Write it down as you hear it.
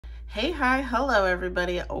Hey, hi, hello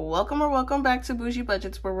everybody. Welcome back to Bouji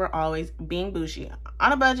Budgets, where we're always being bougie.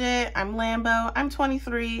 On a budget, I'm Lambo, I'm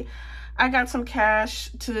 23. I got some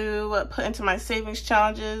cash to put into my savings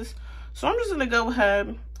challenges. So I'm just gonna go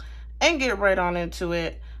ahead and get right on into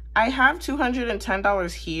it. I have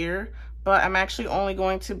 $210 here, but I'm actually only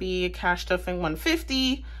going to be cash stuffing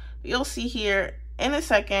 $150. You'll see here in a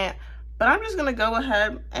second. But I'm just gonna go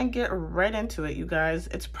ahead and get right into it, you guys.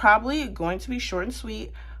 It's probably going to be short and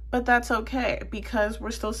sweet, but that's okay because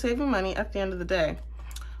we're still saving money at the end of the day.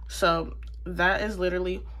 So that is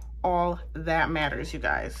literally all that matters, you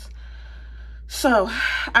guys. So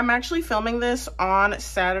I'm actually filming this on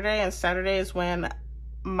Saturday, and Saturday is when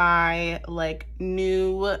my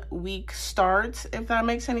new week starts, if that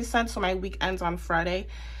makes any sense. So my week ends on Friday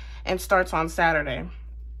and starts on Saturday.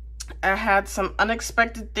 I had some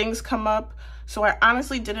unexpected things come up, so I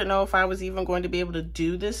honestly didn't know if I was even going to be able to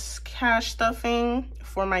do this cash stuffing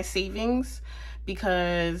for my savings,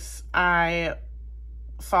 because I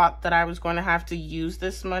thought that I was going to have to use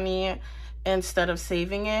this money instead of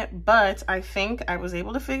saving it. But I think I was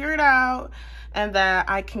able to figure it out, and that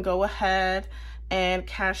I can go ahead and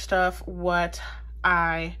cash stuff what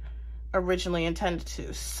I originally intended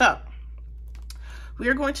to. So we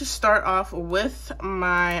are going to start off with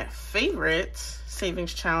my favorite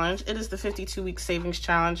savings challenge. It is the 52-week savings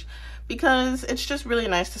challenge, because it's just really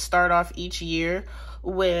nice to start off each year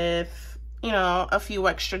with, you know, a few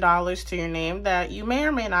extra dollars to your name that you may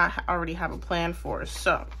or may not already have a plan for.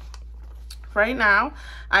 So right now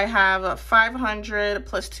I have 500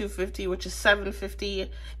 plus 250, which is 750,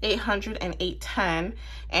 800, and 810.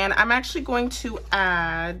 And I'm actually going to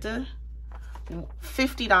add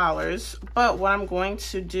 $50, but what I'm going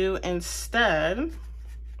to do instead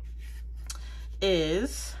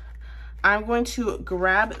is I'm going to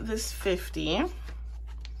grab this 50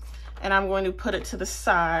 and I'm going to put it to the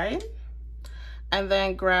side, and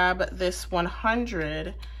then grab this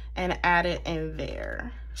 100 and add it in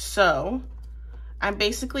there. So I'm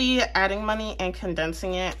basically adding money and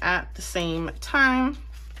condensing it at the same time,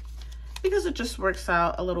 because it just works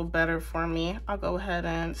out a little better for me. I'll go ahead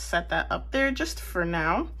and set that up there just for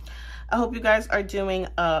now. I hope you guys are doing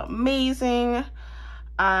amazing.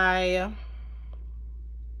 I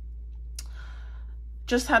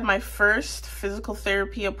just had my first physical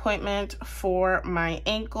therapy appointment for my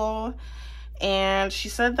ankle, and she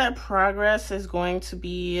said that progress is going to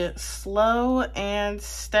be slow and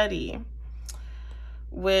steady,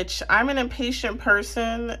 which I'm an impatient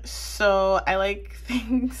person, so I like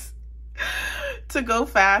things to go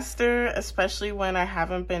faster, especially when I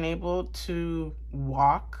haven't been able to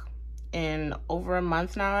walk in over a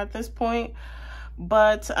month now at this point.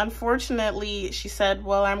 But unfortunately, she said,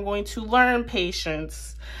 well, I'm going to learn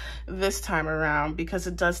patience this time around, because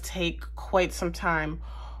it does take quite some time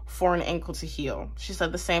for an ankle to heal. She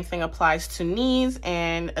said the same thing applies to knees,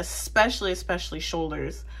 and especially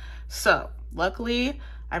shoulders. So luckily,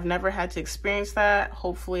 I've never had to experience that.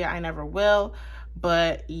 Hopefully I never will.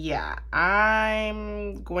 But yeah,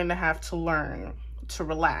 I'm going to have to learn to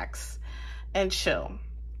relax and chill,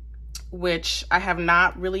 which I have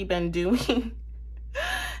not really been doing.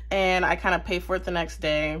 And I kind of pay for it the next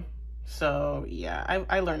day. So yeah,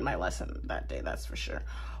 I learned my lesson that day, that's for sure.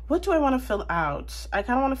 What do I want to fill out? I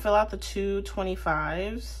kind of want to fill out the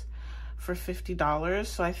 225s for $50.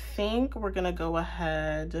 So I think we're going to go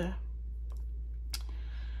ahead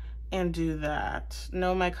and do that.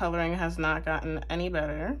 No, my coloring has not gotten any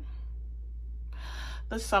better.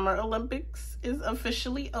 The Summer Olympics is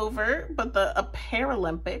officially over, but the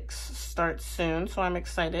Paralympics start soon, so I'm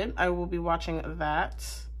excited. I will be watching that.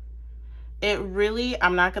 It really,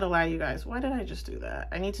 I'm not gonna lie to you guys, why did I just do that?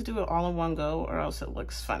 I need to do it all in one go, or else it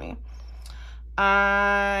looks funny.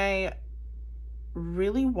 I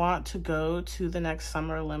really want to go to the next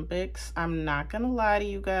Summer Olympics. I'm not gonna lie to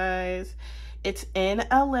you guys. It's in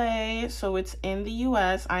LA, so it's in the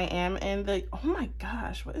US. I am in the, oh my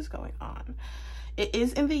gosh, what is going on? It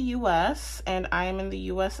is in the US, and I am in the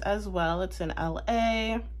US as well. It's in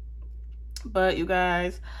LA. But you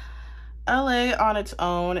guys, LA on its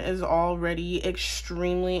own is already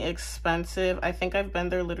extremely expensive. I think I've been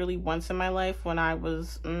there literally once in my life when I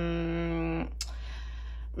was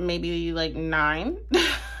maybe like 9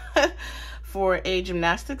 for a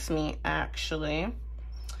gymnastics meet, actually.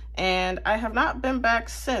 And I have not been back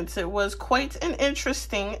since. It was quite an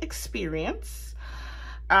interesting experience.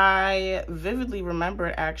 I vividly remember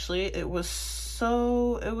it, actually. It was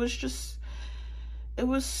so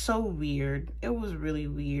weird. It was really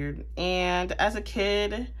weird. And as a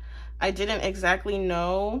kid, I didn't exactly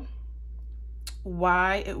know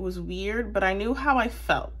why it was weird, but I knew how I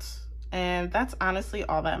felt. And that's honestly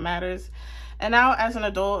all that matters. And now as an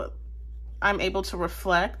adult, I'm able to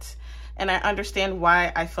reflect and I understand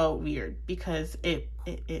why I felt weird, because it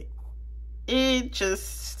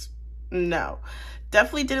just, no,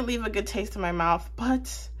 definitely didn't leave a good taste in my mouth.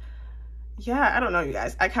 But yeah, I don't know, you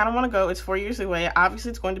guys. I kind of want to go. It's 4 years away. Obviously,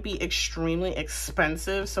 it's going to be extremely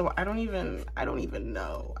expensive. So I don't even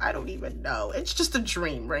know. It's just a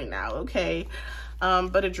dream right now, okay?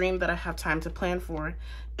 But a dream that I have time to plan for,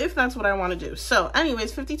 if that's what I want to do. So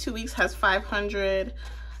anyways, 52 weeks has 500,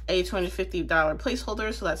 a $250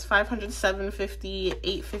 placeholder. So that's 500, 750,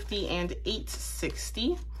 850, and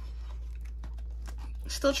 860.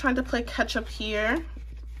 Still trying to play catch up here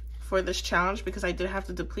for this challenge because I did have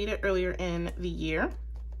to deplete it earlier in the year,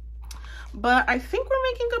 but I think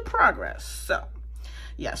we're making good progress. So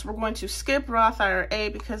yes, we're going to skip Roth IRA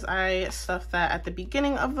because I stuffed that at the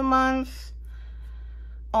beginning of the month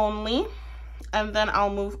only, and then I'll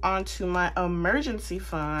move on to my emergency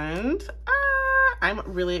fund. I'm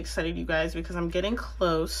really excited, you guys, because I'm getting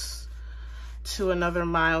close to another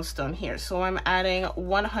milestone here. So I'm adding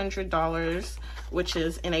 $100, which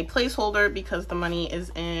is in a placeholder because the money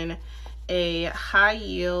is in a high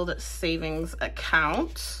yield savings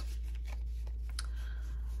account.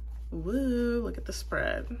 Woo, look at the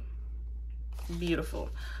spread.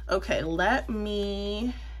 Beautiful. Okay, let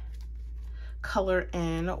me color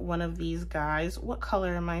in one of these guys. What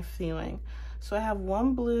color am I feeling? So I have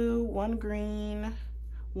one blue, one green,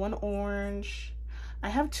 one orange. I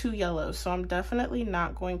have 2 yellows, so I'm definitely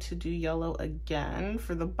not going to do yellow again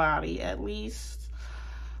for the body, at least.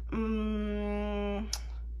 I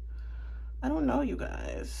don't know, you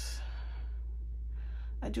guys.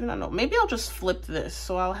 I do not know. Maybe I'll just flip this.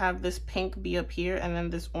 So I'll have this pink be up here and then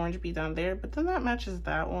this orange be down there, but then that matches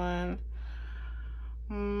that one.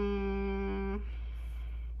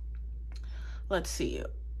 Let's see.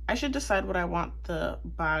 I should decide what I want the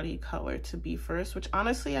body color to be first, which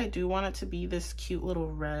honestly, I do want it to be this cute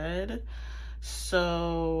little red.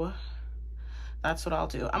 So that's what I'll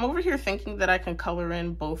do. I'm over here thinking that I can color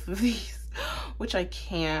in both of these, which I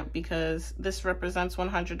can't because this represents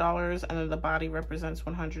 $100 and then the body represents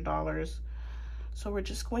 $100. So we're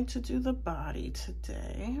just going to do the body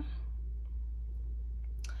today.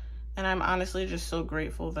 And I'm honestly just so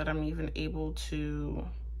grateful that I'm even able to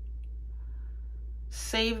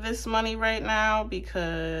save this money right now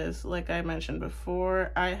because, like I mentioned before,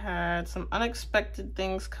 I had some unexpected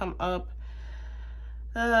things come up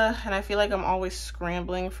and I feel like I'm always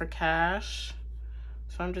scrambling for cash.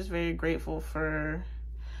 So I'm just very grateful for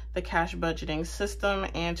the cash budgeting system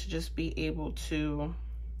and to just be able to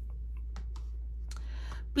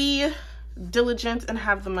be diligent and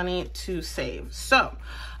have the money to save. So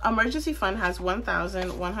emergency fund has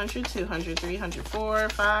 1,000, 100, 200, 300, 4,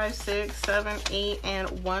 5, 6, 7, 8,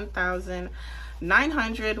 and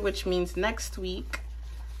 1,900, which means next week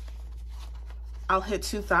I'll hit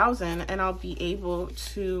 2,000 and I'll be able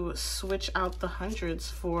to switch out the hundreds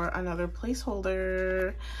for another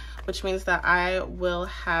placeholder, which means that I will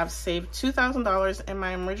have saved $2,000 in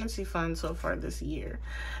my emergency fund so far this year.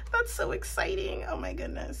 That's so exciting. Oh my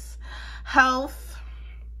goodness. Health,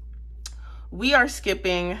 we are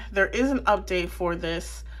skipping. There is an update for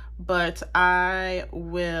this, but I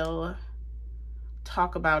will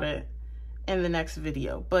talk about it in the next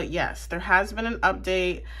video. But yes, there has been an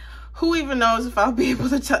update. Who even knows if I'll be able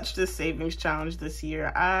to touch this savings challenge this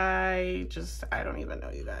year? I don't even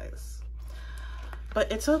know, you guys.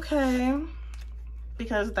 But it's okay,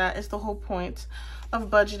 because that is the whole point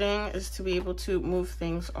of budgeting, is to be able to move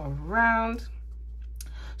things around.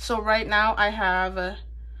 So right now I have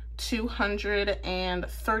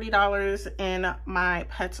 $230 in my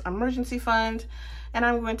pet's emergency fund, and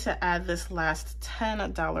I'm going to add this last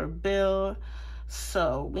 $10 bill.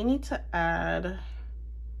 So we need to add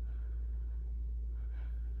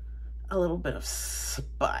a little bit of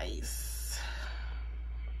spice.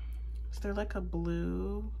 Is there like a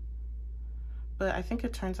blue? But I think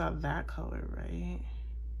it turns out that color, right?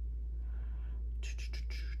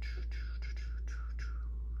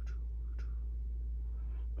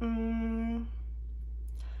 I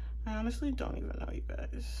honestly don't even know, you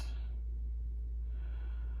guys.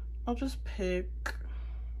 I'll just pick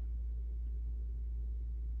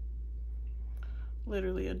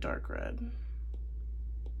literally a dark red,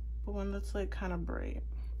 but one that's like kind of bright.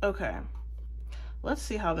 Okay, let's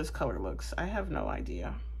see how this color looks. I have no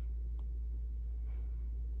idea.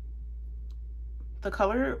 The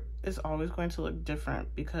color is always going to look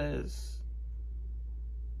different because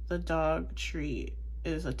the dog treat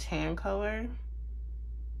is a tan color.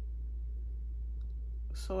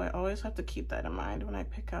 So I always have to keep that in mind when I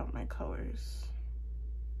pick out my colors.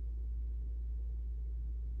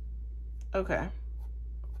 Okay.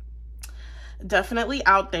 Definitely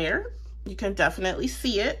out there. You can definitely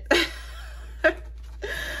see it.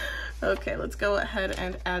 Okay, let's go ahead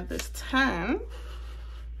and add this 10.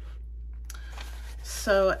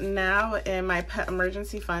 So now in my pet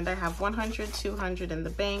emergency fund, I have 100, 200 in the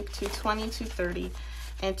bank, 220, 230,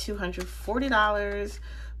 and $240,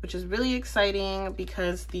 which is really exciting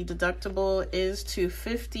because the deductible is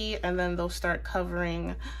 $250, and then they'll start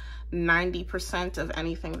covering 90% of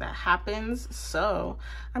anything that happens. So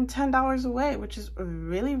I'm $10 away, which is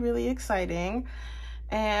really, really exciting.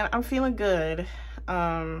 And I'm feeling good.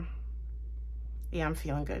 Yeah, I'm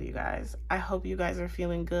feeling good, you guys. I hope you guys are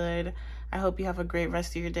feeling good. I hope you have a great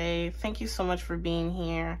rest of your day. Thank you so much for being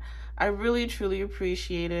here. I really, truly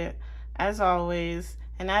appreciate it. As always,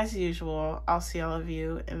 and as usual, I'll see all of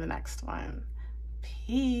you in the next one.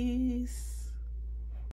 Peace.